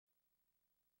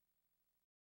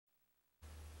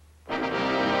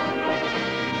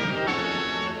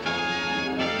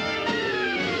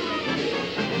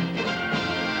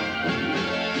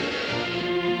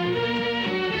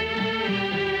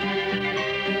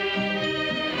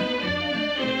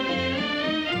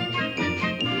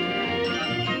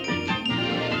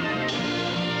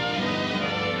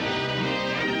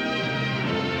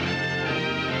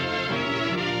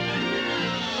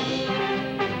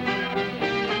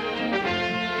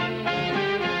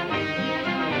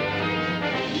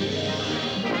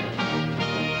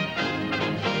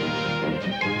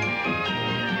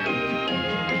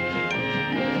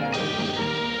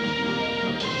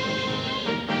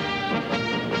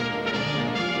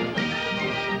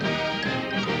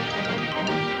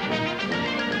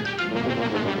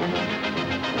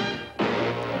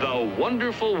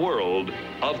wonderful world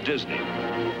of Disney.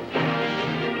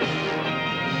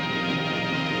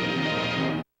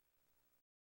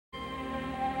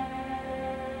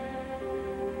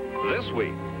 This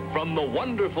week, from the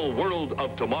wonderful world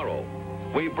of tomorrow,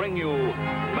 we bring you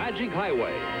Magic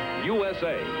Highway,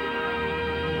 USA.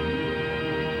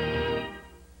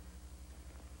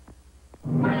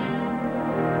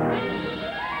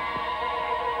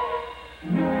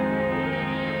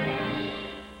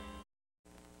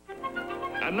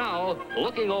 And now,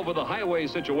 looking over the highway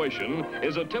situation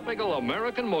is a typical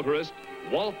American motorist,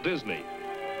 Walt Disney.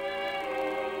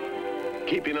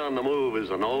 Keeping on the move is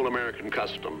an old American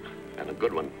custom, and a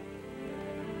good one.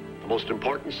 The most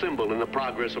important symbol in the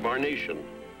progress of our nation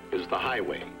is the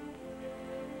highway.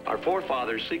 Our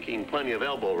forefathers, seeking plenty of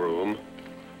elbow room,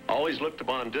 always looked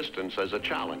upon distance as a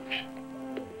challenge.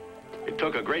 It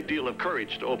took a great deal of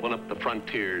courage to open up the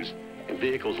frontiers in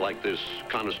vehicles like this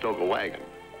Conestoga wagon.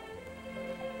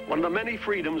 One of the many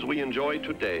freedoms we enjoy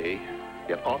today,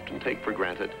 yet often take for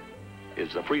granted,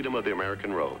 is the freedom of the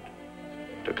American road,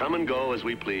 to come and go as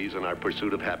we please in our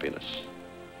pursuit of happiness.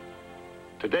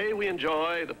 Today we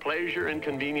enjoy the pleasure and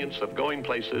convenience of going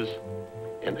places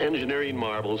in engineering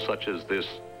marvels such as this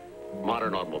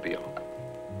modern automobile.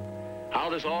 How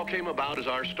this all came about is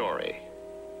our story.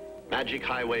 Magic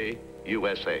Highway,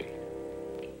 USA.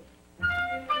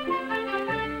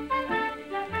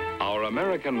 Our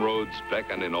American roads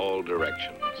beckon in all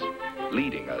directions,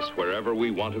 leading us wherever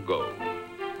we want to go.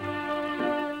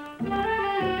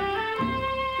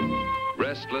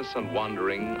 Restless and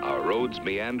wandering, our roads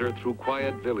meander through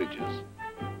quiet villages.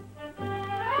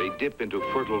 They dip into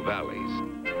fertile valleys,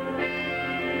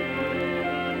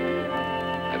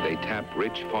 and they tap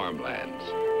rich farmlands.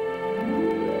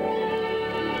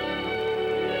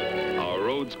 Our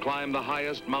roads climb the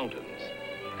highest mountains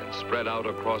and spread out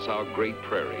across our great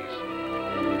prairies.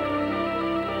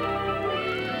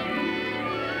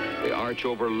 They arch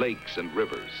over lakes and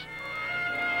rivers.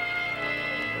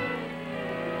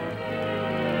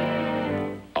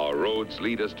 Our roads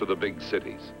lead us to the big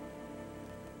cities.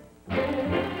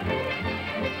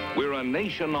 We're a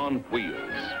nation on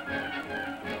wheels.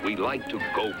 We like to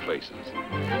go places.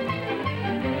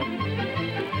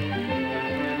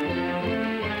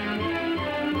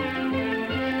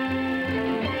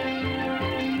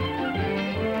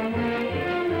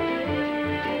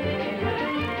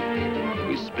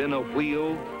 Spin a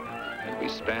wheel, and we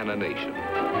span a nation.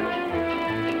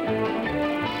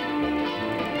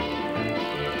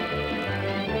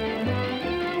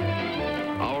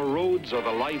 Our roads are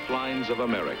the lifelines of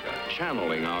America,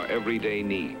 channeling our everyday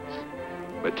needs.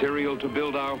 Material to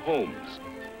build our homes,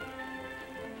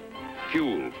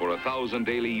 fuel for 1,000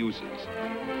 daily uses,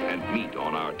 and meat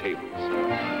on our tables.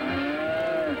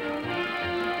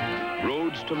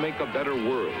 Roads to make a better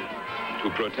world, to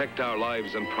protect our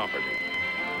lives and property,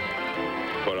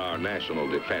 for our national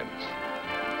defense.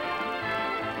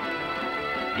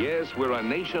 Yes, we're a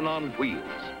nation on wheels.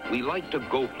 We like to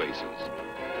go places.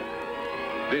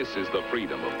 This is the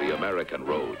freedom of the American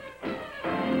road.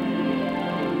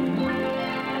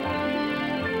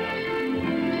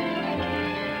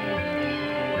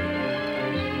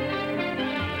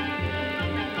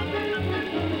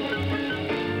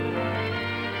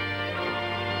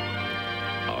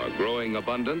 Growing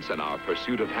abundance and our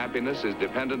pursuit of happiness is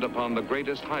dependent upon the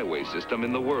greatest highway system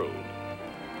in the world.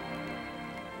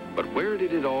 But where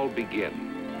did it all begin?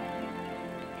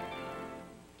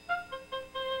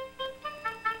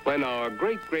 When our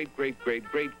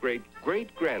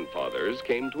great-great-great-great-great-great-grandfathers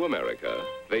came to America,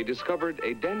 they discovered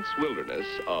a dense wilderness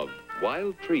of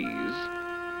wild trees,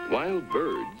 wild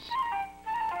birds,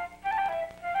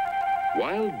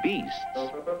 wild beasts.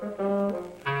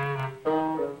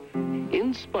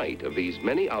 In spite of these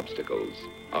many obstacles,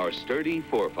 our sturdy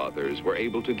forefathers were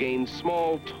able to gain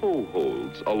small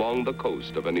toeholds along the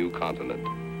coast of a new continent.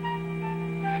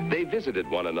 They visited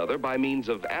one another by means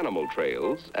of animal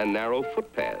trails and narrow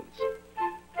footpaths.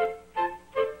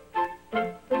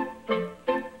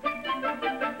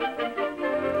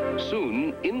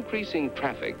 Soon, increasing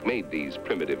traffic made these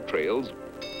primitive trails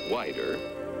wider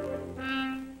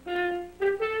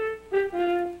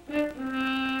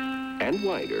and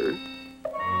wider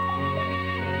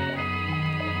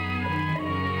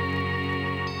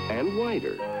and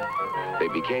wider. They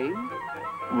became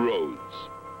roads.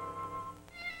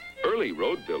 Early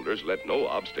road builders let no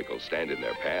obstacles stand in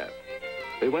their path.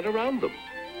 They went around them.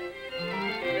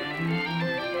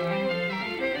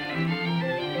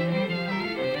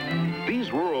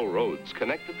 These rural roads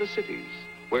connected the cities,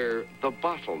 where the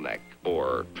bottleneck,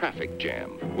 or traffic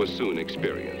jam, was soon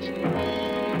experienced.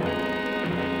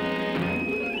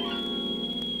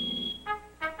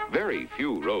 very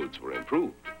few roads were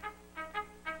improved.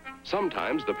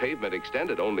 Sometimes the pavement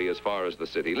extended only as far as the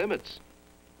city limits,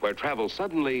 where travel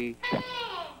suddenly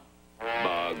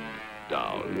bogged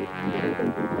down.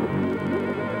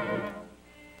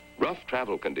 Rough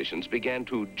travel conditions began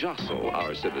to jostle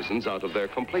our citizens out of their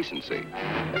complacency.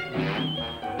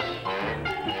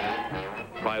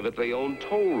 Privately owned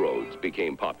toll roads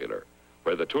became popular,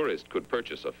 where the tourist could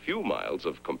purchase a few miles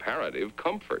of comparative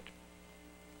comfort.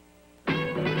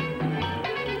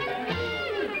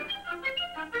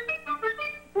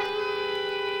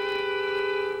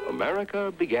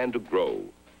 America began to grow.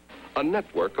 A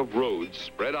network of roads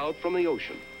spread out from the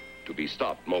ocean to be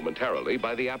stopped momentarily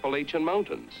by the Appalachian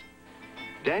Mountains.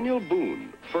 Daniel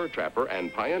Boone, fur trapper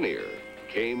and pioneer,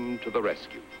 came to the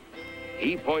rescue.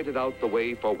 He pointed out the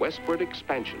way for westward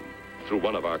expansion through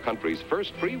one of our country's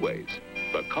first freeways,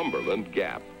 the Cumberland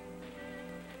Gap.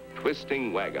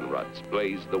 Twisting wagon ruts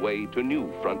blazed the way to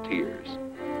new frontiers.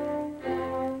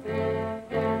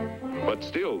 But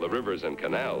still, the rivers and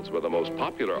canals were the most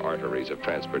popular arteries of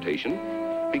transportation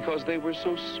because they were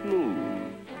so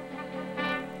smooth.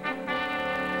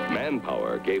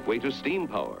 Manpower gave way to steam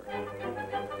power.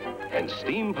 And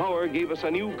steam power gave us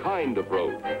a new kind of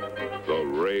road, the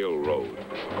railroad.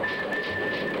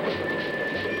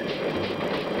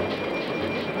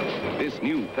 This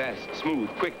new, fast, smooth,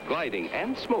 quick, gliding,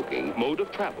 and smoking mode of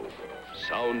travel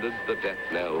sounded the death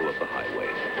knell of the highway.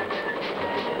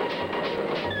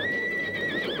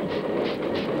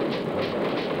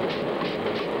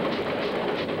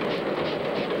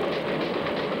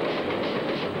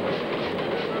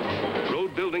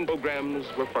 Road building programs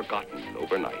were forgotten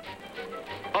overnight.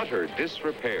 Utter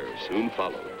disrepair soon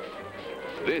followed.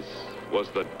 This was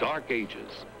the dark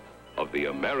ages of the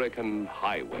American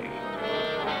highway.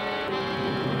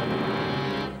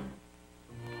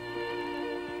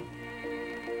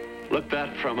 Looked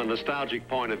at from a nostalgic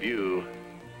point of view,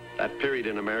 that period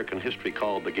in American history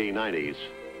called the gay 90s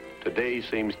today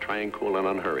seems tranquil and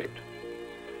unhurried.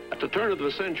 At the turn of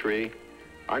the century,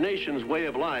 our nation's way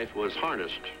of life was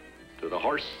harnessed to the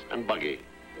horse and buggy.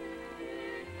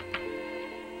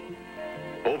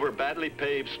 Over badly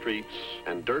paved streets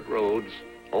and dirt roads,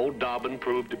 old Dobbin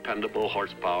proved dependable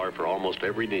horsepower for almost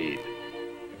every need.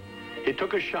 He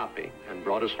took us shopping and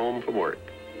brought us home from work.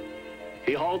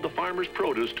 He hauled the farmer's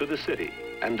produce to the city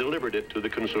and delivered it to the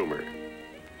consumer.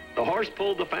 The horse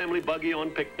pulled the family buggy on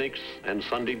picnics and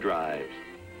Sunday drives.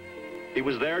 He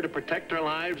was there to protect our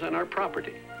lives and our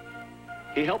property.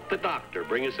 He helped the doctor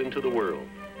bring us into the world,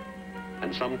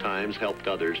 and sometimes helped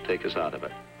others take us out of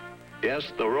it.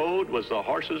 Yes, the road was the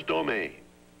horse's domain,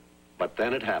 but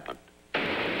then it happened.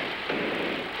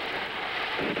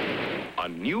 A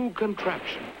new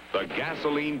contraption, the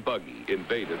gasoline buggy,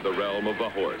 invaded the realm of the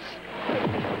horse.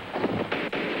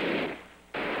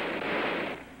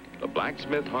 The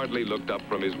blacksmith hardly looked up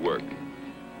from his work.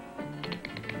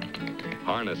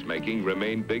 Harness making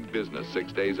remained big business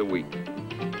 6 days a week.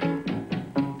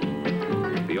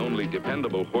 The only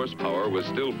dependable horsepower was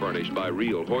still furnished by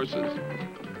real horses.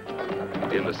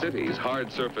 In the cities,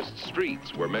 hard-surfaced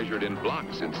streets were measured in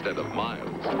blocks instead of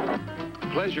miles.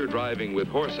 Pleasure driving with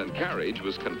horse and carriage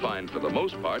was confined for the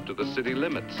most part to the city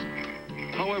limits.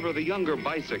 However, the younger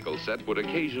bicycle set would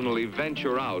occasionally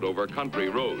venture out over country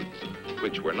roads,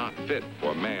 which were not fit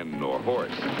for man nor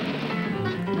horse.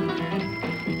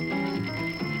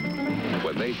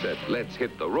 When they said, "Let's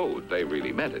hit the road," they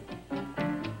really meant it.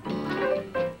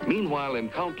 Meanwhile, in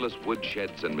countless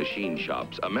woodsheds and machine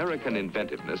shops, American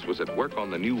inventiveness was at work on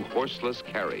the new horseless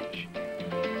carriage.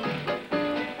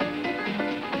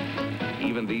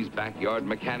 Even these backyard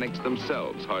mechanics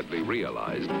themselves hardly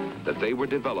realized that they were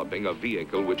developing a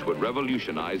vehicle which would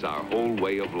revolutionize our whole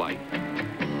way of life.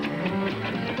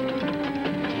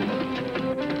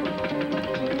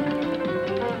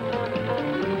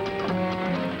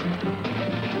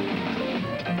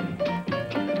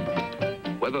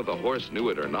 Whether the horse knew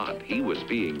it or not, he was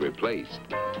being replaced.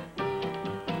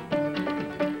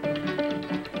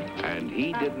 And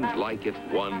he didn't like it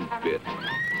one bit.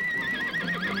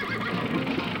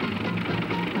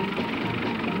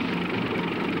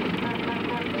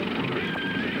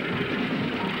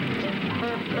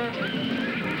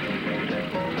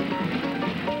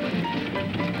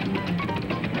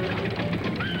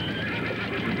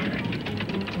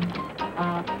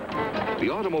 The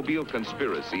automobile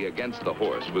conspiracy against the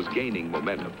horse was gaining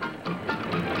momentum.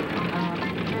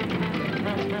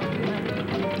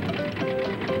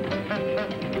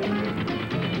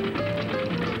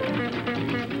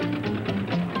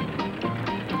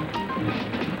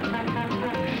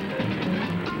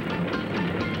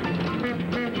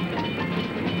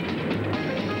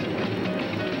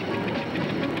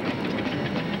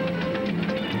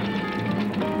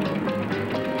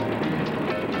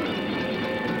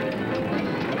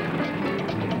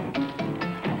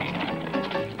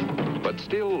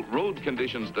 Still, road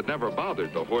conditions that never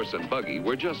bothered the horse and buggy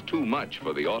were just too much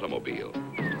for the automobile.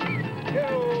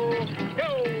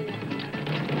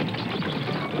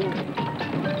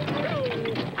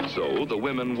 So the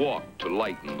women walked to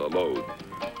lighten the load.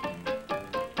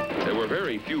 There were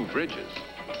very few bridges,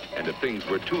 and if things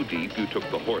were too deep, you took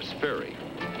the horse ferry.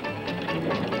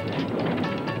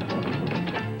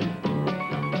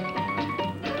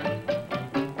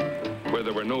 Where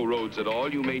there were no roads at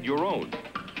all, you made your own.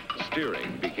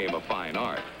 Steering became a fine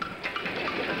art.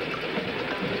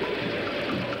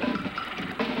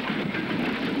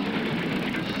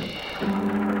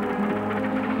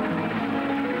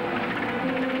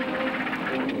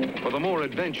 For the more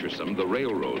adventuresome, the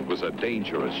railroad was a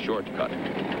dangerous shortcut.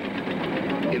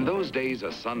 In those days,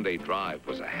 a Sunday drive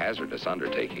was a hazardous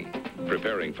undertaking.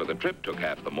 Preparing for the trip took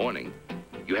half the morning.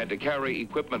 You had to carry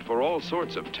equipment for all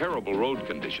sorts of terrible road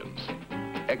conditions.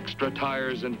 Extra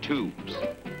tires and tubes,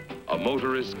 a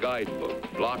motorist's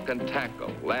guidebook, block and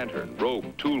tackle, lantern, rope,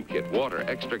 toolkit, water,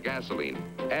 extra gasoline,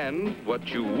 and what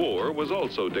you wore was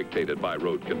also dictated by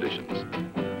road conditions.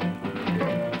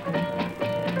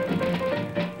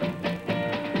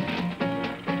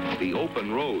 The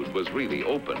open road was really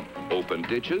open. Open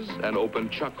ditches and open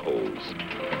chuck holes.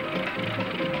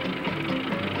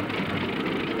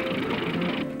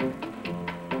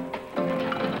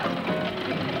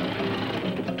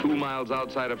 2 miles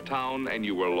outside of town and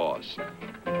you were lost.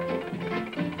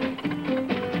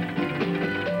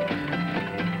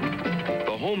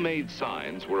 The homemade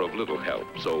signs were of little help,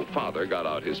 so Father got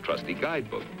out his trusty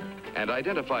guidebook and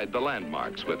identified the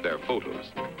landmarks with their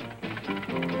photos.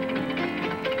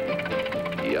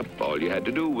 Yep, all you had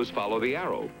to do was follow the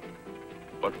arrow.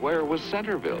 But where was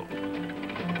Centerville?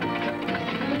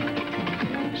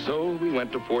 So we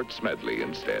went to Fort Smedley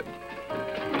instead.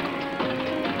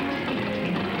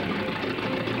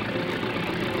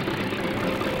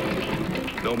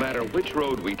 No matter which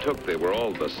road we took, they were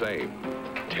all the same.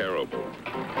 Terrible.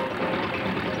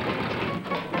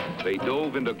 They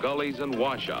dove into gullies and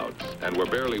washouts and were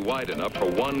barely wide enough for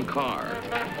one car.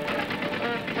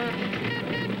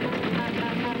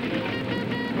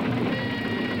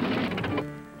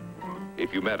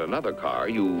 If you met another car,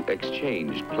 you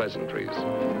exchanged pleasantries.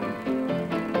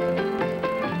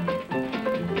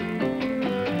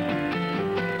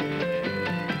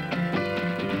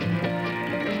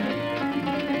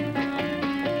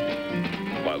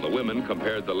 While the women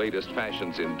compared the latest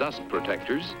fashions in dust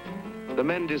protectors, the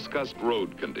men discussed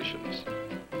road conditions.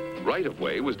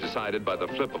 Right-of-way was decided by the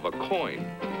flip of a coin.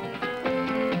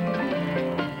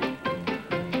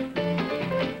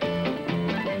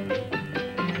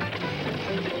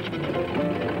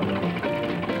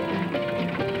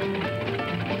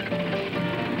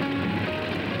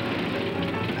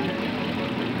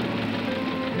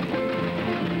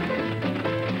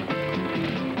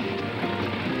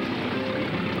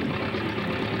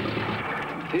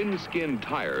 Thin-skin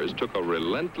tires took a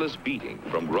relentless beating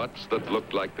from ruts that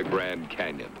looked like the Grand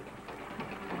Canyon.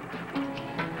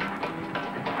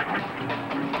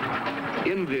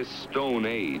 In this stone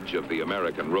age of the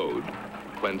American road,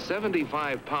 when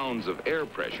 75 pounds of air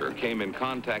pressure came in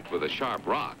contact with a sharp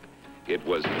rock, it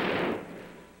was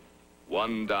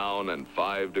 1 down and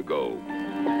 5 to go.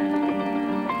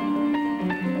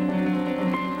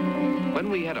 When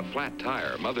we had a flat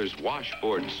tire, Mother's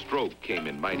washboard stroke came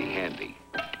in mighty handy.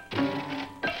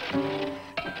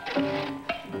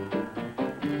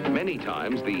 Many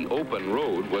times, the open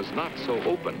road was not so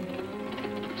open.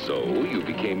 So you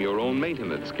became your own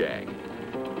maintenance gang.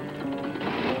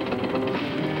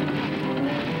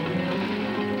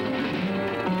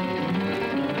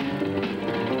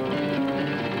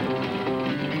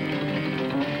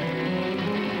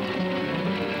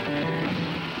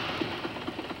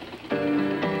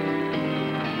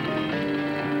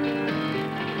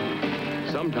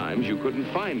 Sometimes you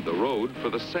couldn't find the road for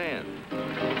the sand.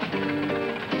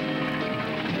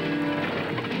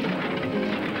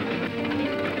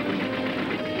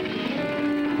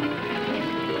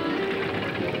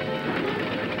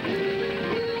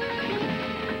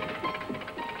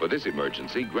 For this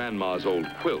emergency, Grandma's old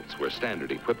quilts were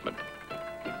standard equipment.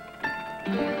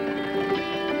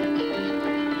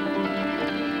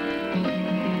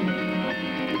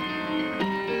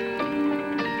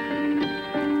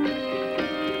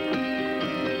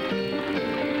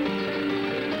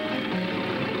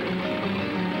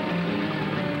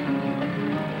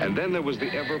 And then there was the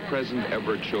ever-present,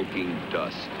 ever-choking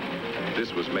dust.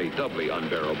 This was made doubly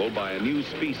unbearable by a new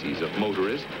species of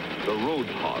motorist, the road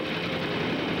hog.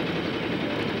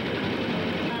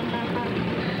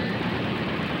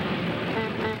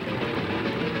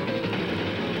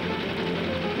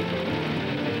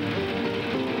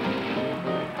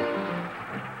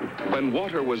 When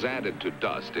water was added to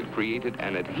dust, it created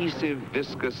an adhesive,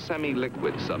 viscous,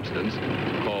 semi-liquid substance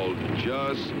called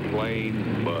just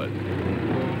plain mud.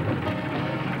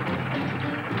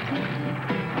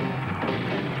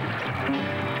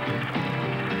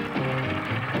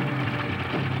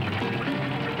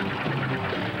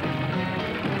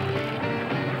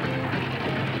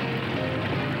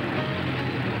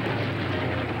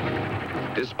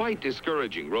 Despite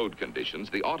discouraging road conditions,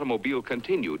 the automobile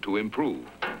continued to improve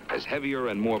as heavier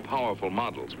and more powerful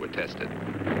models were tested.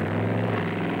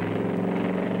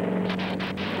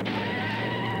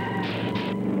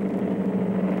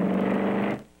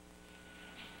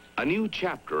 A new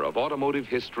chapter of automotive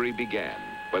history began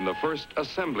when the first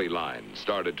assembly line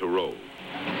started to roll.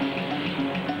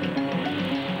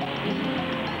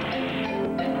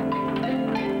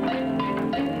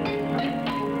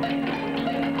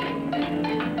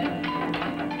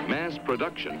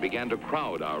 Production began to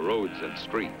crowd our roads and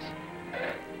streets.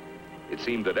 It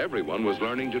seemed that everyone was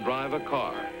learning to drive a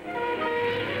car.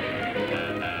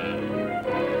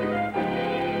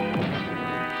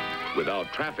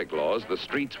 Without traffic laws, the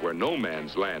streets were no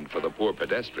man's land for the poor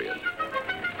pedestrian.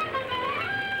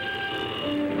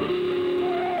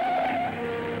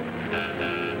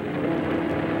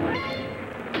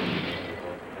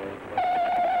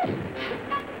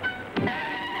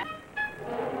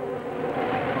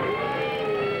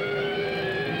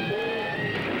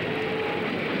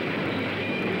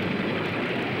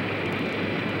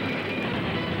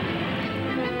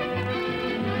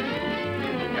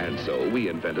 So we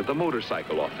invented the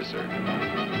motorcycle officer.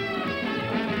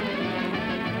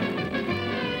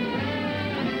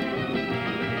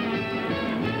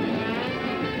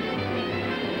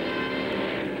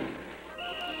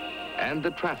 And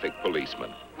the traffic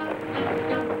policeman,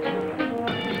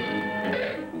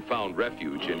 who found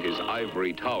refuge in his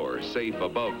ivory tower, safe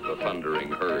above the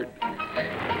thundering herd.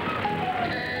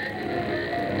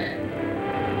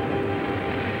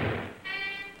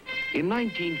 In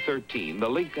 1913, the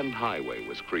Lincoln Highway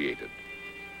was created.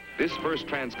 This first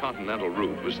transcontinental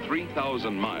route was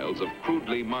 3,000 miles of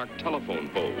crudely marked telephone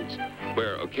poles,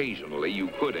 where occasionally you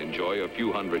could enjoy a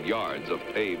few hundred yards of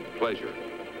paved pleasure.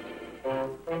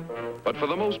 But for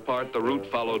the most part, the route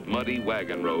followed muddy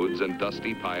wagon roads and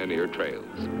dusty pioneer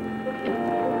trails.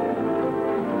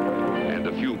 And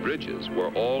the few bridges were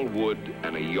all wood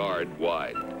and a yard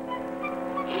wide.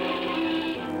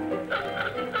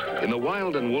 In the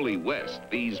wild and woolly West,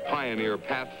 these pioneer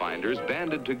pathfinders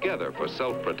banded together for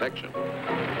self-protection.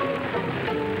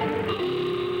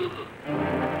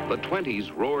 The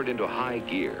 20s roared into high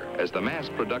gear as the mass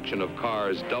production of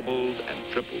cars doubled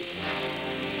and tripled.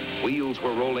 Wheels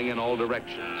were rolling in all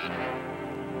directions.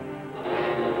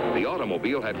 The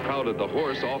automobile had crowded the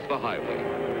horse off the highway.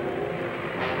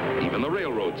 Even the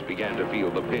railroads began to feel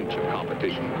the pinch of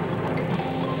competition.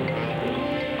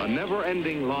 A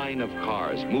never-ending line of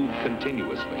cars moved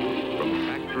continuously from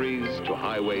factories to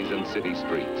highways and city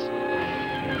streets.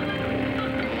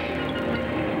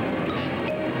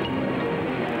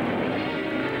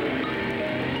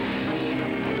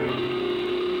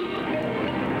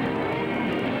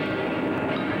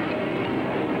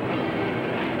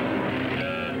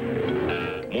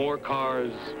 More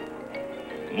cars,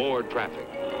 more traffic.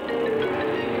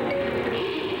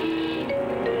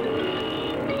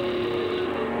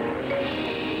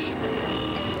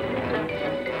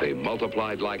 They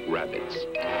multiplied like rabbits.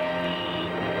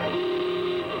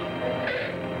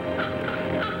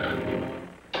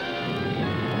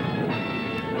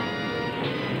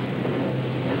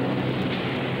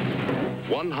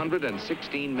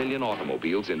 $116 million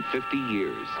automobiles in 50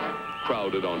 years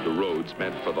crowded onto roads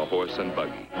meant for the horse and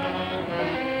buggy.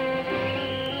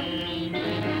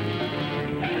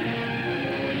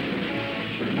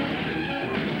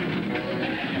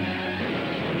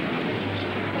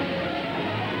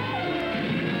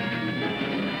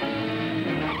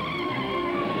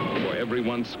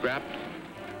 Everyone scrapped,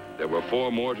 there were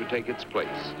 4 more to take its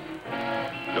place.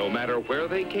 No matter where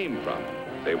they came from,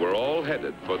 they were all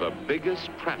headed for the biggest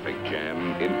traffic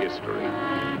jam in history.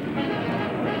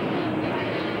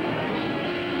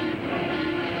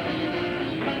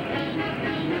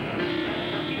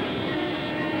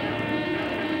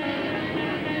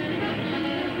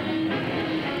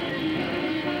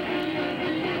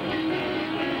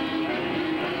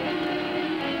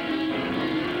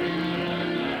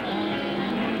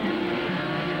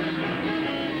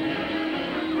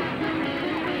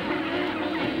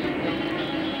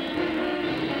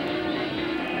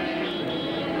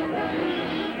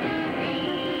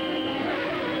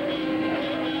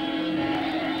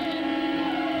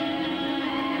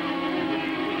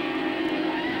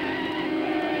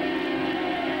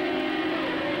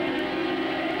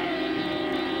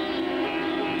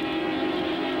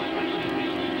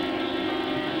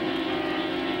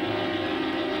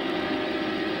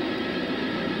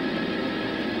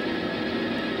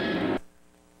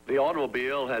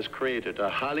 automobile has created a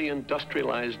highly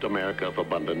industrialized America of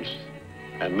abundance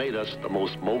and made us the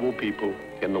most mobile people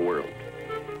in the world.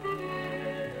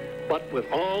 But with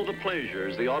all the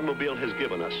pleasures the automobile has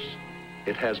given us,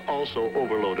 it has also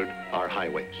overloaded our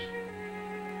highways.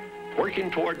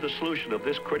 Working toward the solution of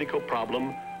this critical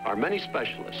problem are many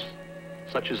specialists,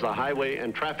 such as the highway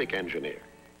and traffic engineer.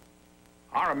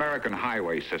 Our American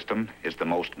highway system is the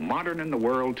most modern in the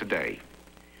world today.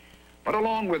 But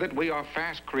along with it, we are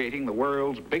fast creating the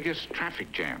world's biggest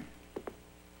traffic jam.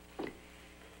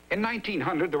 In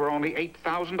 1900, there were only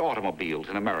 8,000 automobiles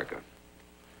in America.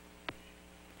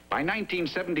 By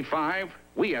 1975,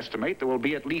 we estimate there will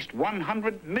be at least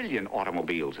 100 million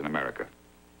automobiles in America.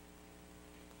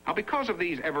 Now, because of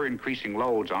these ever-increasing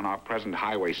loads on our present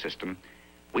highway system,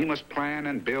 we must plan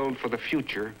and build for the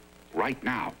future right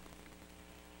now.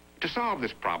 To solve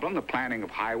this problem, the planning of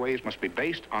highways must be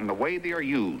based on the way they are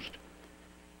used.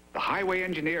 The highway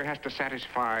engineer has to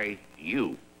satisfy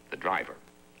you, the driver.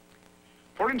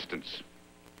 For instance,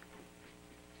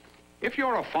 if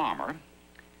you're a farmer,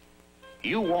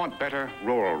 you want better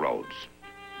rural roads.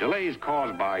 Delays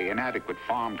caused by inadequate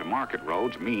farm-to-market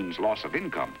roads means loss of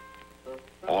income.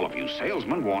 All of you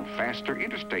salesmen want faster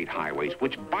interstate highways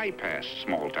which bypass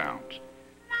small towns.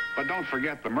 But don't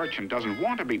forget, the merchant doesn't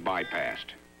want to be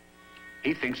bypassed.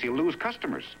 He thinks he'll lose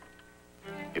customers.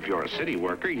 If you're a city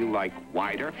worker, you like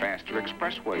wider, faster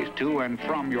expressways to and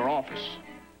from your office.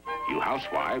 You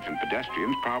housewives and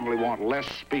pedestrians probably want less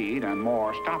speed and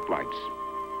more stoplights.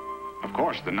 Of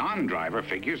course, the non-driver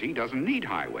figures he doesn't need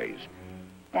highways.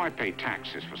 Why pay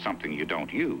taxes for something you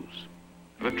don't use?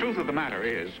 The truth of the matter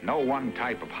is, no one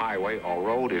type of highway or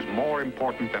road is more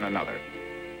important than another.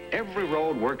 Every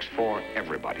road works for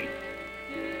everybody.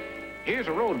 Here's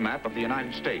a road map of the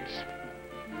United States.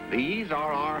 These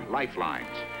are our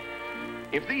lifelines.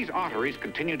 If these arteries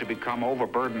continue to become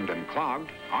overburdened and clogged,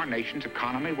 our nation's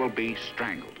economy will be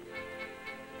strangled.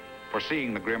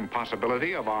 Foreseeing the grim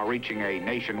possibility of our reaching a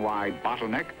nationwide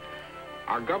bottleneck,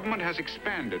 our government has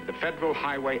expanded the Federal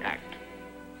Highway Act.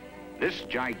 This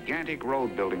gigantic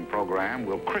road building program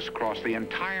will crisscross the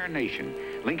entire nation,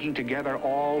 linking together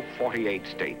all 48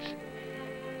 states.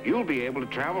 You'll be able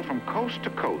to travel from coast to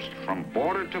coast, from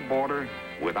border to border,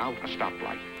 without a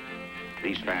stoplight.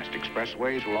 These fast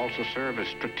expressways will also serve as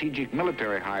strategic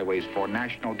military highways for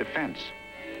national defense.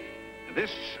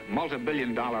 This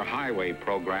multi-billion-dollar highway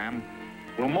program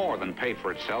will more than pay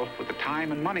for itself with the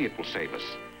time and money it will save us,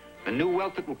 the new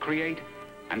wealth it will create,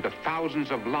 and the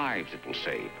thousands of lives it will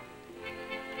save.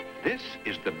 This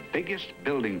is the biggest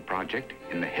building project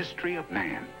in the history of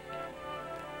man.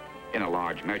 In a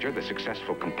large measure, the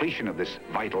successful completion of this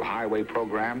vital highway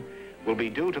program will be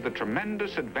due to the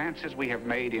tremendous advances we have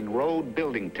made in road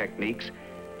building techniques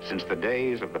since the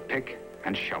days of the pick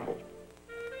and shovel.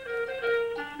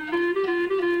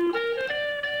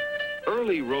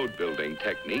 Early road building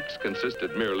techniques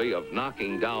consisted merely of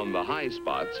knocking down the high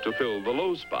spots to fill the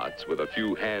low spots with a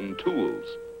few hand tools.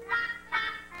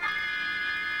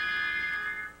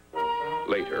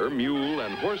 Later, mule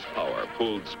and horsepower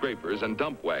pulled scrapers and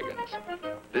dump wagons.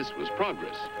 This was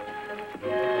progress.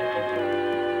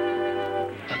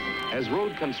 As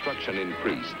road construction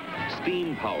increased,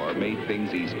 steam power made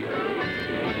things easier.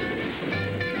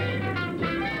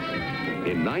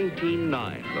 In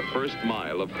 1909, the first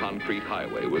mile of concrete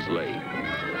highway was laid.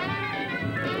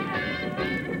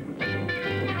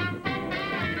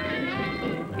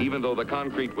 Even though the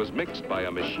concrete was mixed by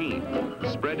a machine,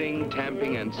 spreading,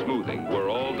 tamping, and smoothing were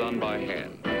all done by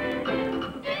hand.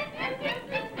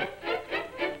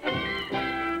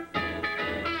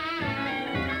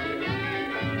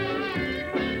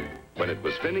 When it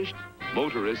was finished,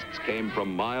 motorists came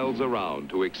from miles around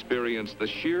to experience the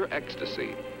sheer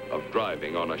ecstasy of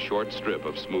driving on a short strip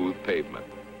of smooth pavement.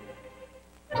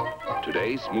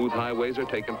 Today, smooth highways are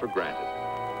taken for granted.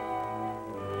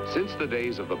 Since the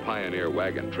days of the pioneer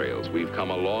wagon trails, we've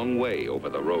come a long way over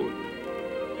the road.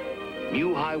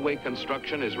 New highway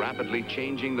construction is rapidly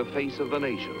changing the face of the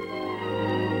nation.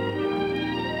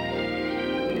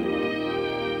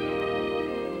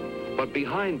 But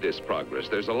behind this progress,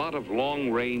 there's a lot of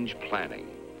long-range planning.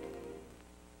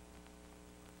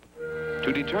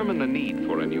 To determine the need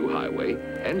for a new highway,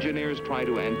 engineers try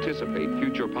to anticipate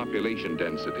future population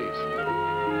densities.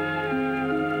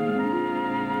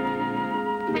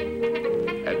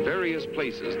 At various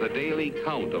places, the daily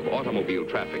count of automobile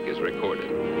traffic is recorded.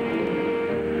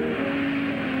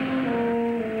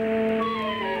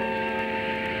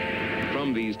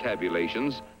 From these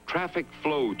tabulations, traffic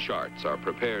flow charts are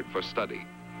prepared for study.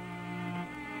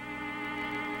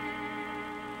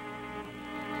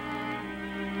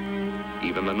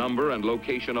 Even the number and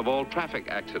location of all traffic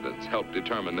accidents help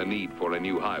determine the need for a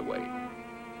new highway.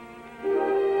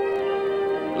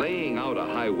 Laying out a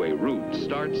highway route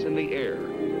starts in the air.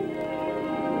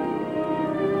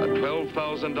 A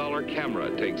 $12,000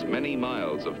 camera takes many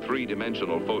miles of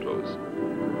three-dimensional photos.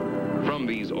 From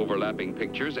these overlapping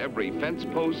pictures, every fence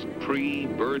post, tree,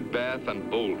 bird bath, and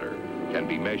boulder can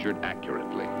be measured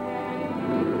accurately.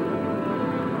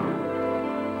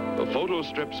 The photo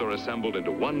strips are assembled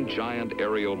into one giant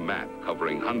aerial map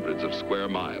covering hundreds of square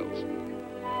miles.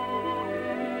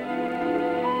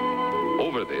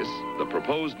 Over this, the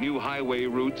proposed new highway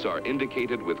routes are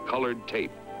indicated with colored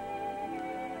tape.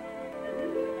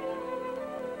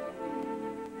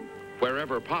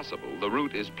 Wherever possible, the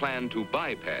route is planned to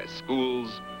bypass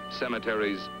schools,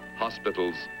 cemeteries,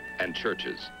 hospitals, and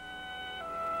churches.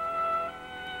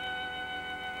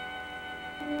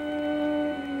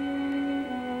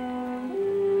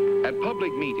 At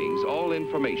public meetings, all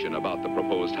information about the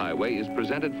proposed highway is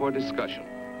presented for discussion.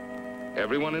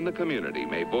 Everyone in the community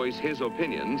may voice his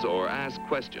opinions or ask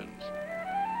questions.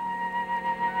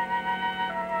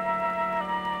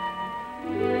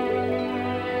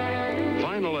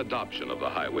 Final adoption of the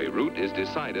highway route is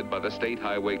decided by the State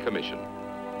Highway Commission.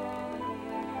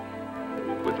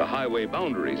 With the highway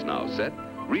boundaries now set,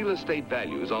 real estate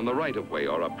values on the right-of-way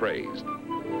are appraised.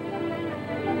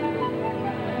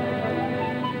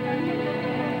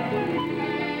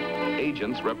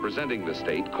 Agents representing the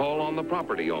state call on the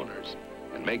property owners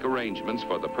and make arrangements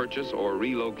for the purchase or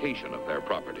relocation of their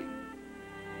property.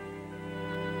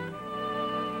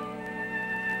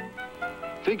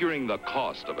 Figuring the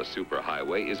cost of a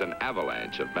superhighway is an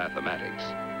avalanche of mathematics.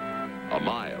 A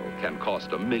mile can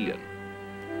cost $1 million.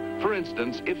 For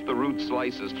instance, if the route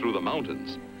slices through the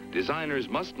mountains, designers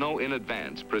must know in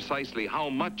advance precisely how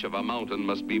much of a mountain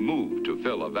must be moved to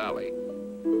fill a valley.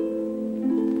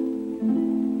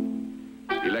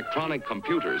 Electronic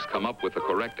computers come up with the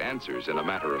correct answers in a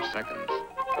matter of seconds.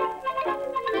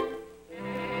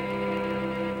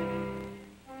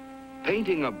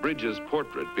 Painting a bridge's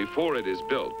portrait before it is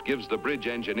built gives the bridge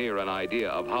engineer an idea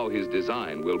of how his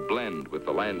design will blend with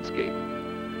the landscape.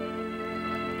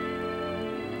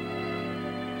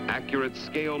 Accurate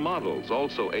scale models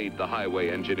also aid the highway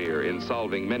engineer in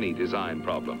solving many design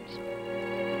problems.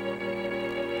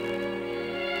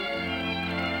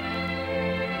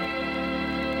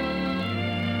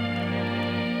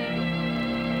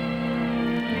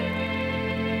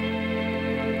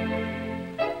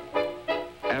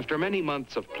 After many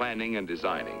months of planning and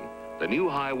designing, the new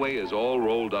highway is all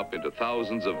rolled up into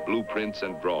thousands of blueprints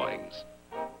and drawings.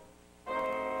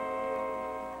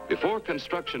 Before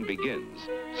construction begins,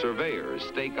 surveyors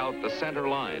stake out the center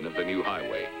line of the new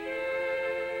highway.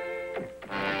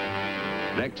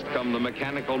 Next come the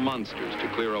mechanical monsters to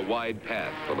clear a wide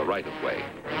path for the right-of-way.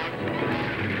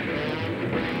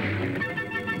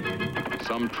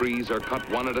 Some trees are cut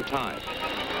one at a time.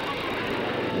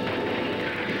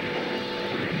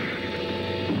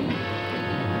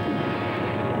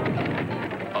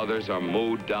 Others are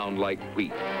mowed down like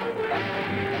wheat.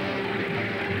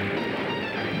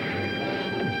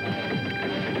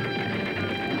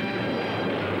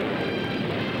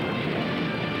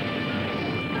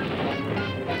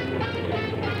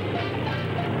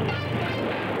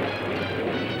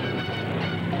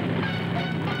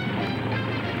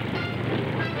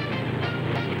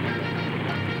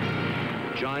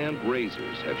 Giant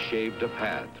razors have shaved a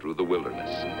path through the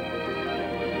wilderness.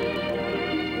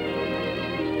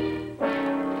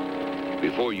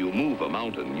 Before you move a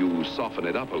mountain, you soften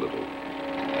it up a little.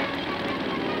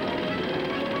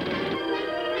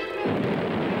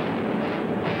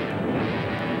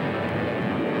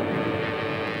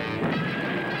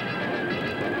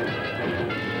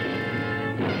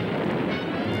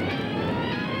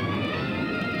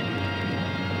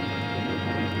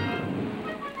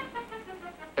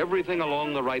 Everything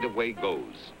along the right-of-way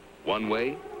goes, one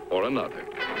way or another.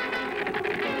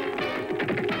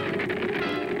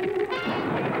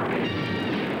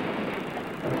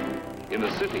 In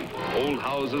the city, old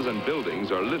houses and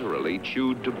buildings are literally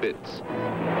chewed to bits.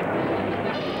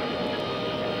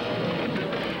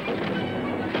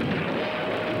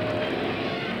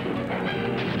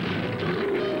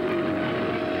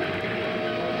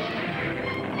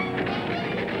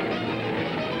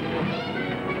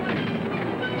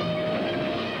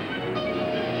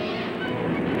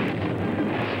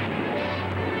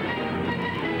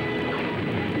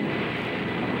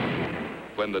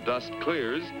 When the dust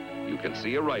clears, you can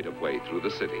see a right-of-way through the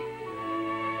city.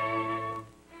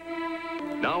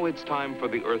 Now it's time for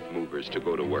the earth movers to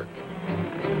go to work.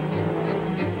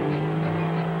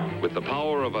 With With the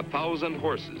power of 1,000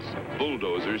 horses,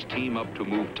 bulldozers team up to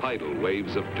move tidal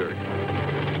waves of dirt.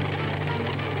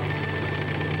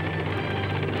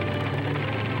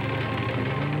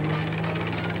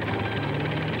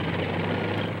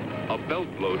 A belt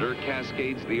loader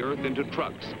cascades the earth into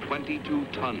trucks, 22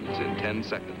 tons in 10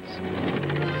 seconds.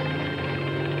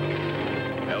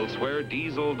 Elsewhere,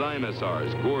 diesel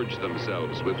dinosaurs gorge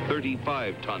themselves with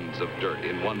 35 tons of dirt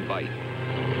in one bite.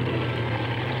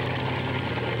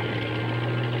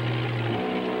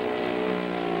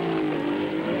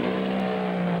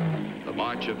 The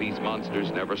march of these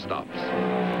monsters never stops.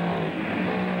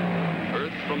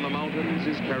 Earth from the mountains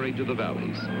is carried to the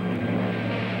valleys.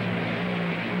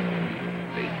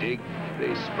 They dig,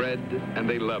 they spread, and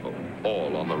they level,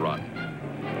 all on the run.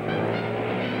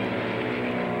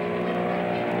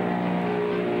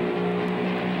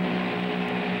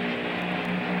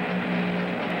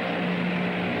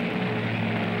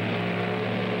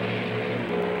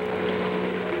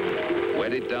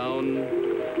 Wet it down,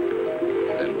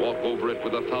 then walk over it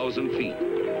with 1,000 feet,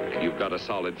 and you've got a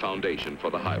solid foundation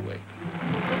for the highway.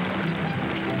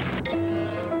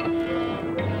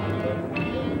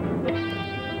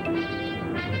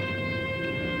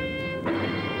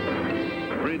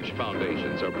 Bridge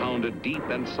foundations are pounded deep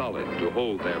and solid to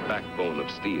hold their backbone of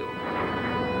steel.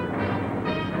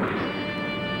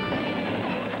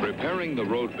 Preparing the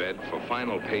roadbed for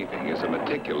final paving is a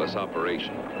meticulous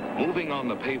operation. Moving on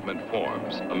the pavement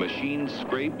forms, a machine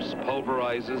scrapes,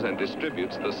 pulverizes, and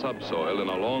distributes the subsoil in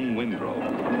a long windrow.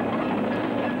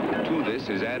 To this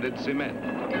is added cement.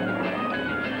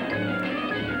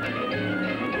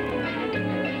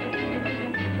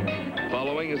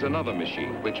 Following is another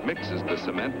machine which mixes the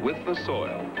cement with the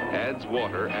soil, adds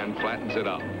water, and flattens it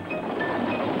out.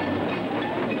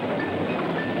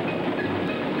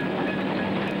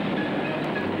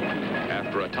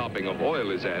 After a topping of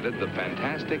oil is added, the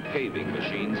fantastic paving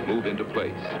machines move into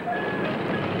place.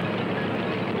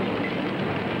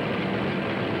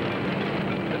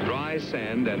 The dry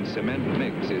sand and cement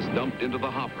mix is dumped into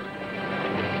the hopper,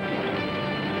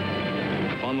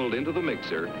 funneled into the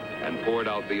mixer, and poured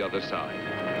out the other side.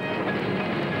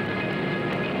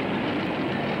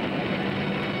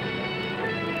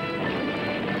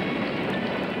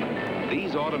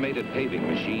 These automated paving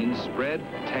machines spread,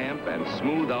 tamp, and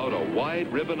smooth out a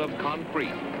wide ribbon of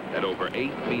concrete at over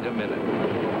 8 feet a minute.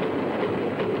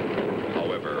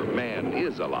 However, man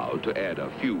is allowed to add a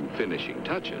few finishing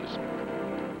touches.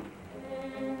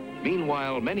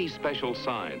 Meanwhile, many special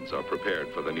signs are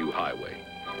prepared for the new highway.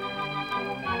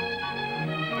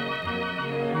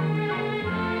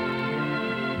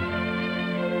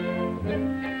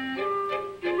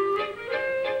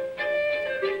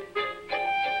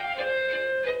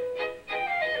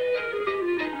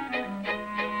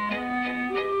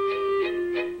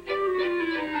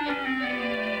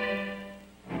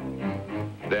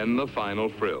 Then the final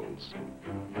frills.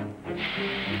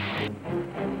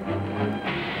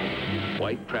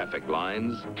 White traffic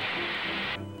lines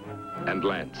and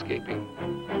landscaping.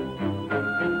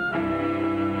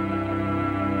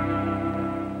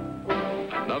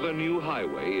 Another new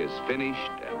highway is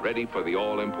finished and ready for the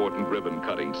all-important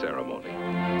ribbon-cutting ceremony.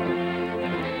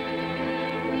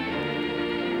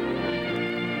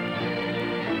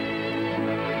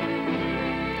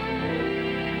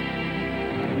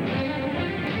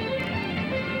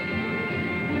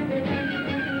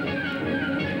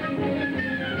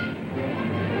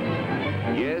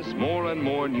 More and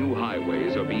more new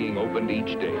highways are being opened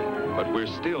each day, but we're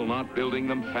still not building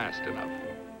them fast enough.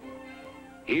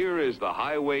 Here is the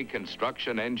highway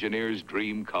construction engineer's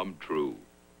dream come true.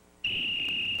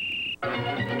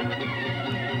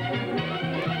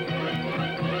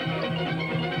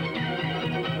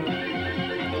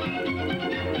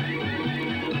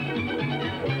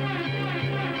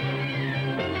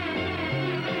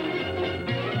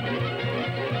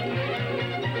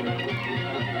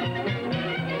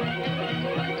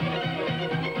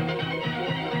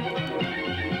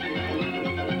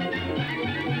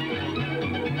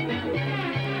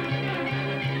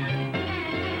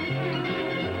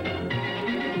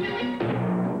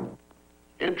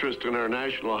 Interest in our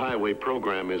National Highway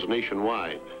program is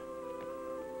nationwide.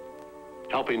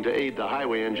 Helping to aid the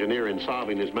highway engineer in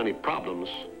solving his many problems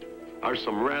are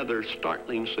some rather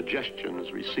startling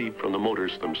suggestions received from the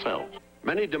motorists themselves.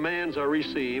 Many demands are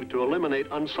received to eliminate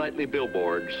unsightly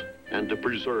billboards and to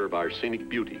preserve our scenic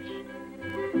beauties.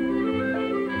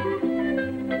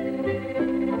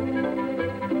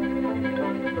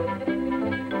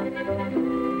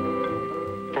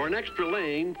 For an extra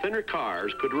lane, thinner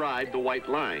cars could ride the white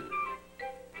line.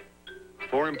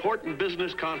 For important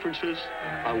business conferences,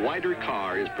 a wider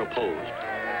car is proposed.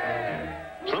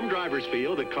 Some drivers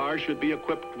feel that cars should be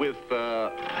equipped with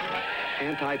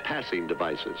anti-passing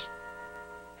devices.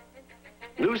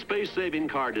 New space-saving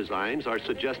car designs are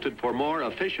suggested for more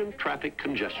efficient traffic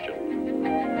congestion.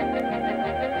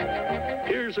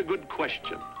 Here's a good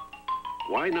question.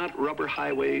 Why not rubber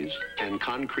highways and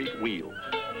concrete wheels?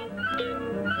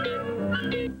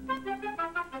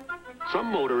 Some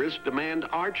motorists demand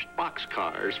arched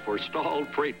boxcars for stalled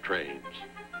freight trains.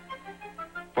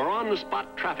 For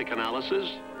on-the-spot traffic analysis,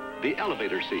 the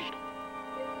elevator seat.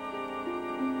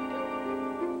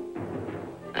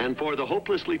 And for the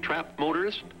hopelessly trapped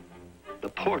motorist, the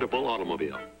portable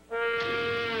automobile.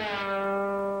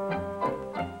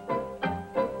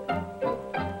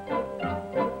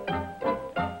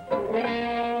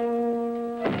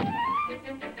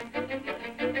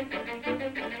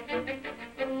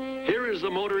 Here is the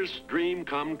motorist's dream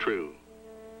come true,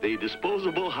 the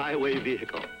disposable highway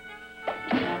vehicle.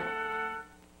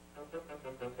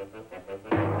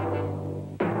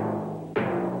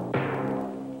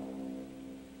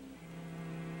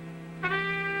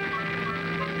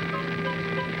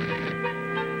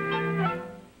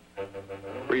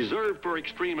 Reserved for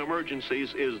extreme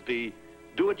emergencies is the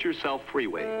do-it-yourself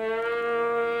freeway.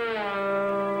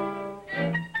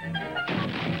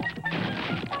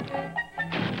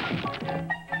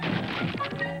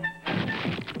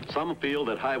 Some feel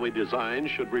that highway design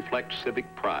should reflect civic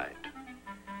pride.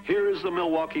 Here is the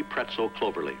Milwaukee Pretzel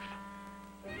Cloverleaf,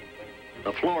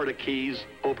 the Florida Keys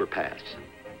Overpass,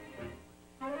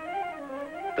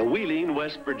 the Wheeling,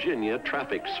 West Virginia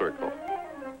Traffic Circle,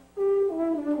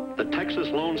 the Texas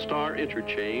Lone Star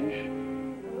Interchange,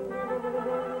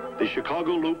 the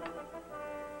Chicago Loop,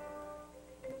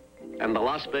 and the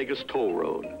Las Vegas Toll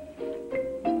Road.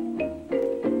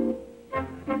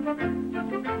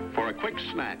 For a quick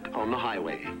snack on the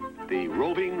highway, the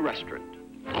Roving Restaurant.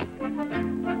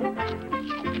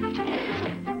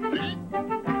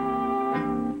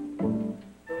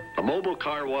 A mobile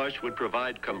car wash would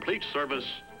provide complete service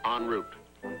en route.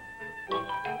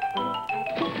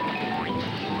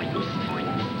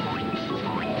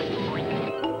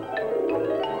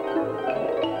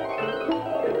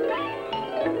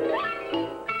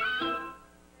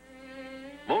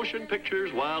 Motion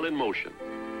pictures while in motion.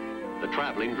 The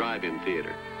traveling drive-in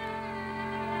theater.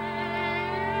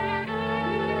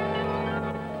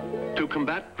 To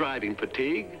combat driving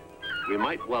fatigue, we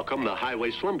might welcome the highway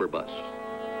slumber bus.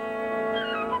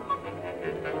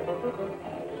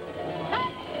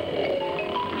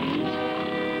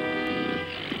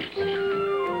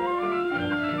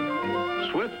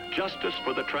 Swift justice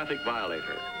for the traffic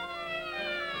violator.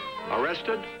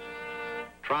 Arrested,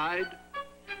 tried,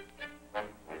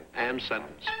 and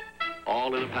sentenced,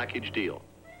 all in a package deal.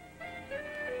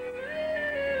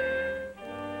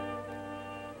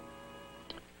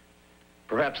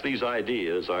 Perhaps these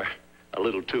ideas are a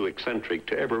little too eccentric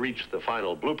to ever reach the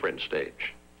final blueprint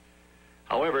stage.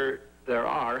 However, there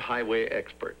are highway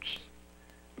experts,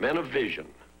 men of vision,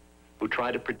 who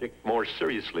try to predict more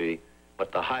seriously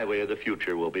what the highway of the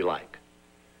future will be like.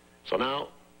 So now,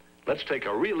 let's take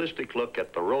a realistic look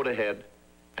at the road ahead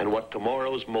and what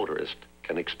tomorrow's motorist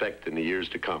can expect in the years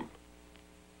to come.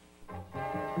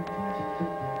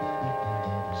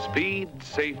 Speed,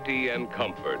 safety, and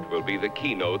comfort will be the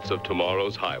keynotes of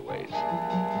tomorrow's highways.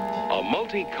 A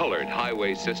multicolored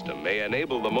highway system may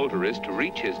enable the motorist to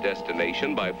reach his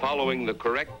destination by following the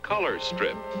correct color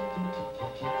strip.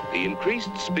 The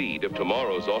increased speed of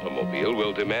tomorrow's automobile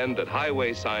will demand that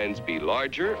highway signs be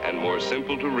larger and more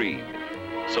simple to read,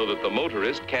 so that the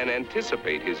motorist can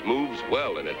anticipate his moves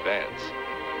well in advance.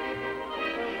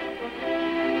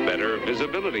 Better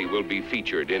visibility will be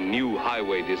featured in new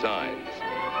highway designs.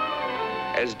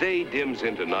 As day dims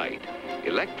into night,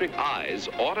 electric eyes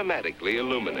automatically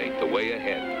illuminate the way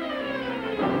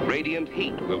ahead. Radiant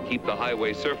heat will keep the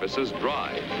highway surfaces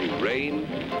dry through rain,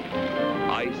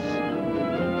 ice,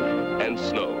 and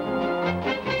snow.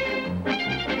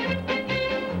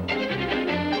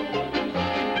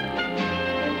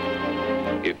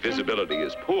 If visibility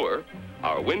is poor,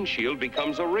 our windshield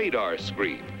becomes a radar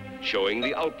screen, showing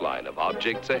the outline of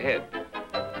objects ahead.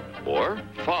 Or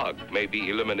fog may be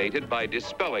eliminated by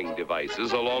dispelling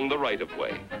devices along the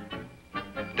right-of-way.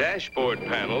 Dashboard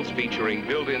panels featuring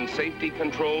built-in safety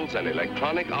controls and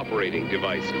electronic operating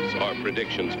devices are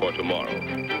predictions for tomorrow.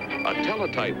 A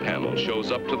teletype panel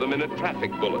shows up-to-the-minute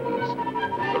traffic bulletins.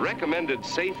 The recommended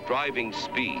safe driving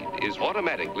speed is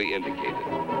automatically indicated.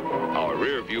 Our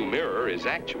rear-view mirror is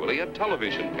actually a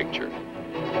television picture.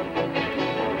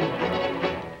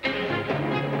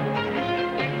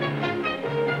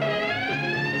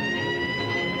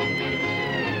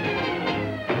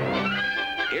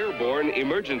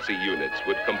 emergency units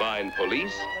would combine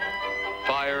police,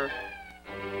 fire,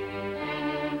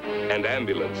 and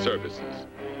ambulance services.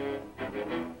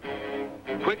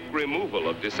 Quick removal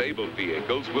of disabled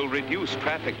vehicles will reduce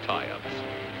traffic tie-ups.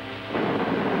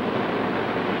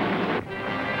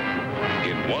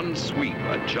 In one sweep,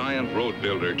 a giant road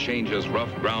builder changes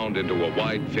rough ground into a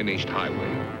wide finished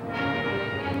highway.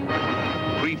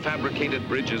 Prefabricated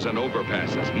bridges and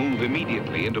overpasses move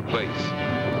immediately into place.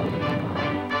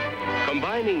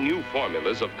 Combining new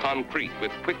formulas of concrete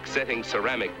with quick-setting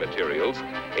ceramic materials,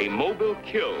 a mobile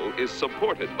kill is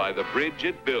supported by the bridge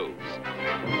it builds.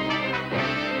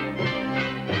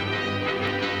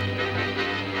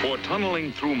 For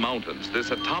tunneling through mountains,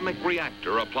 this atomic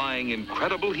reactor applying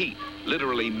incredible heat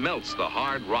literally melts the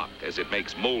hard rock as it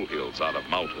makes molehills out of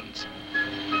mountains.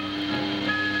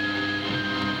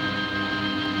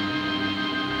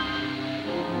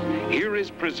 Here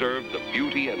is preserved the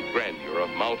beauty and grandeur of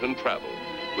mountain travel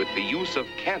with the use of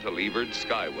cantilevered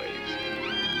skyways.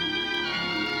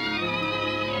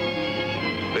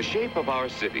 The shape of our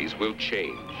cities will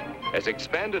change as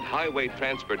expanded highway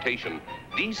transportation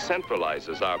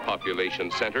decentralizes our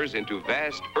population centers into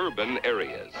vast urban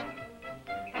areas.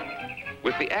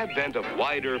 With the advent of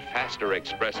wider, faster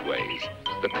expressways,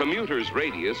 the commuter's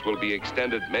radius will be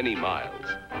extended many miles.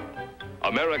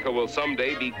 America will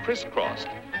someday be crisscrossed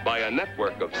by a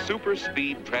network of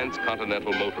super-speed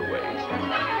transcontinental motorways.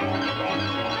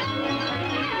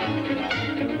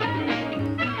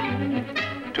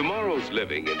 Tomorrow's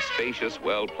living in spacious,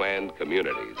 well-planned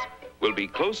communities will be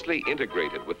closely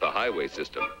integrated with the highway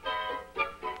system.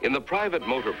 In the private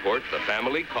motor port, the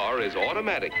family car is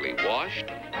automatically washed,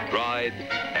 dried,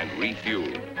 and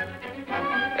refueled.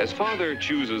 As father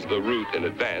chooses the route in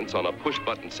advance on a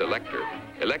push-button selector,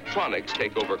 electronics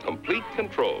take over complete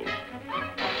control.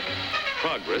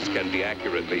 Progress can be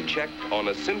accurately checked on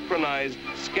a synchronized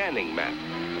scanning map.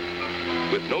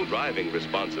 With no driving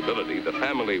responsibility, the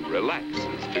family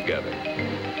relaxes together.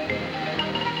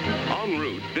 En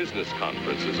route, business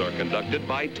conferences are conducted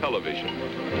by television.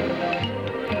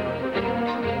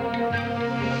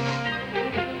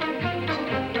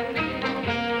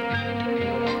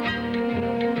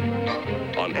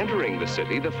 On entering the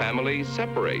city, the family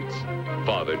separates.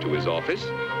 Father to his office,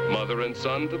 mother and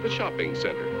son to the shopping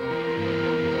center.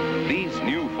 These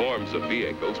new forms of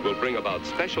vehicles will bring about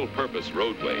special purpose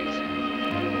roadways.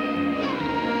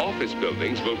 Office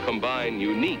buildings will combine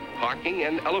unique parking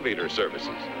and elevator services.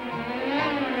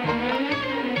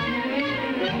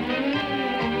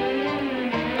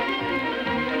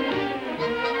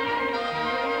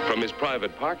 From his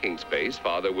private parking space,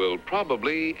 father will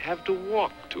probably have to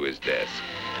walk to his desk.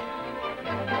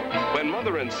 When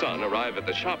mother and son arrive at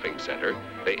the shopping center,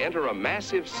 they enter a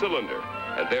massive cylinder,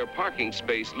 and their parking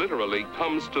space literally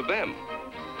comes to them.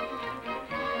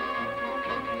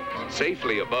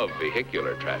 Safely above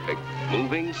vehicular traffic,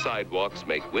 moving sidewalks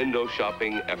make window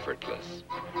shopping effortless.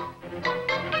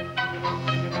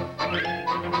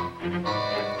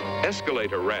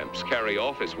 Escalator ramps carry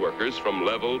office workers from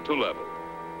level to level.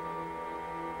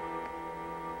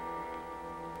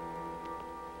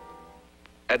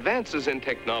 Advances in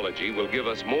technology will give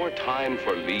us more time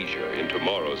for leisure in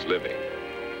tomorrow's living.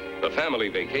 The family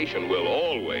vacation will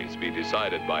always be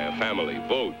decided by a family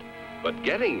vote, but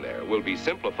getting there will be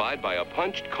simplified by a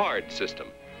punched card system,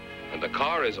 and the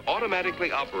car is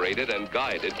automatically operated and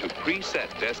guided to preset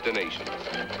destinations.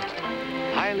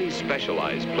 Highly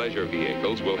specialized pleasure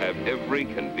vehicles will have every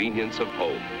convenience of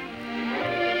home.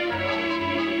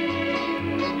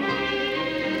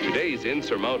 Today's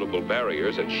insurmountable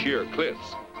barriers and sheer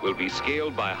cliffs will be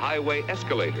scaled by highway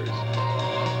escalators.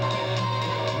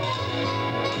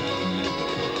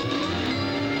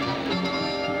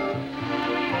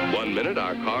 One minute,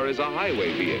 our car is a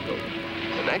highway vehicle.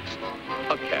 The next,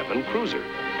 a cabin cruiser.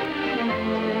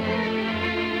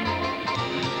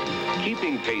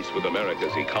 Keeping pace with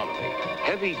America's economy,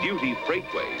 heavy-duty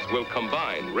freightways will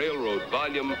combine railroad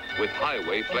volume with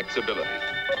highway flexibility.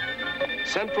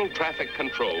 Central Traffic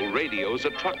Control radios a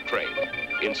truck train,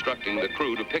 instructing the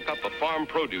crew to pick up a farm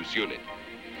produce unit.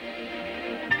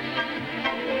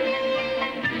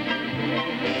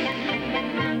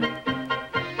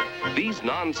 These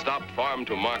non-stop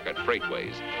farm-to-market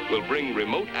freightways will bring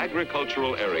remote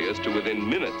agricultural areas to within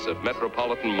minutes of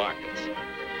metropolitan markets.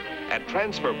 At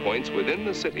transfer points within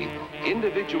the city,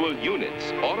 individual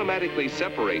units automatically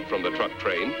separate from the truck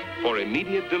train for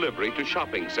immediate delivery to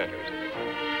shopping centers.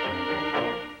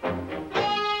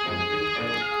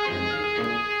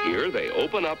 Here, they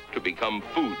open up to become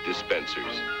food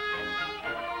dispensers.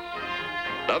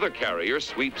 Another carrier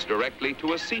sweeps directly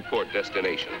to a seaport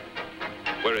destination.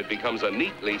 where it becomes a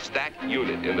neatly stacked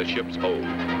unit in the ship's hold.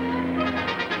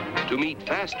 To meet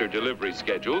faster delivery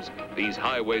schedules, these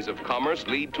highways of commerce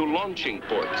lead to launching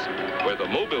ports, where the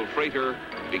mobile freighter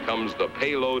becomes the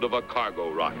payload of a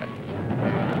cargo rocket.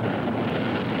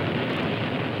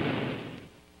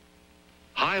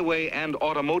 Highway and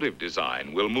automotive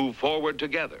design will move forward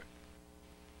together.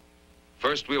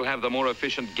 First, we'll have the more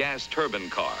efficient gas turbine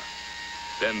car,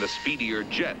 then the speedier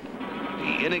jet,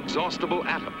 the inexhaustible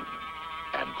atom,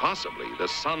 and possibly the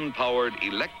sun-powered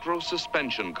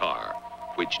electro-suspension car,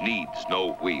 which needs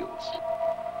no wheels.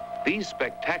 These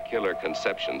spectacular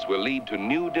conceptions will lead to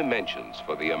new dimensions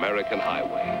for the American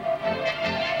highway.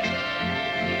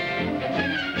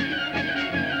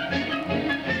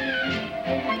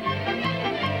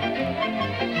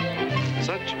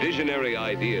 Such visionary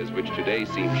ideas, which today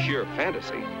seem sheer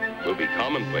fantasy, will be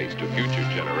commonplace to future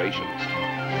generations.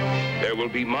 There will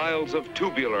be miles of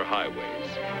tubular highways,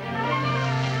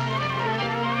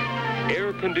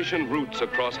 air-conditioned routes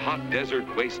across hot desert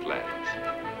wastelands,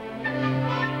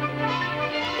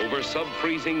 over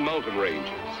sub-freezing mountain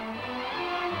ranges,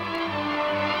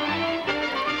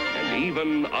 and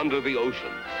even under the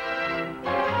oceans.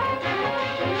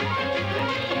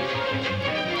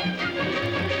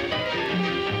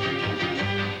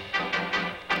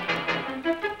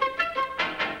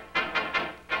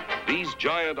 These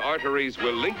giant arteries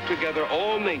will link together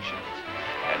all nations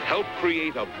and help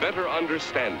create a better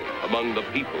understanding among the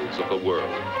peoples of the world.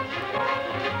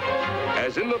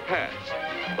 As in the past,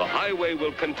 the highway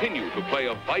will continue to play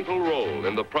a vital role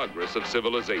in the progress of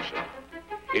civilization.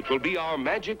 It will be our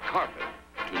magic carpet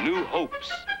to new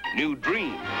hopes, new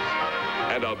dreams,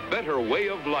 and a better way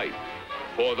of life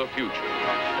for the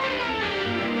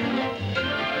future.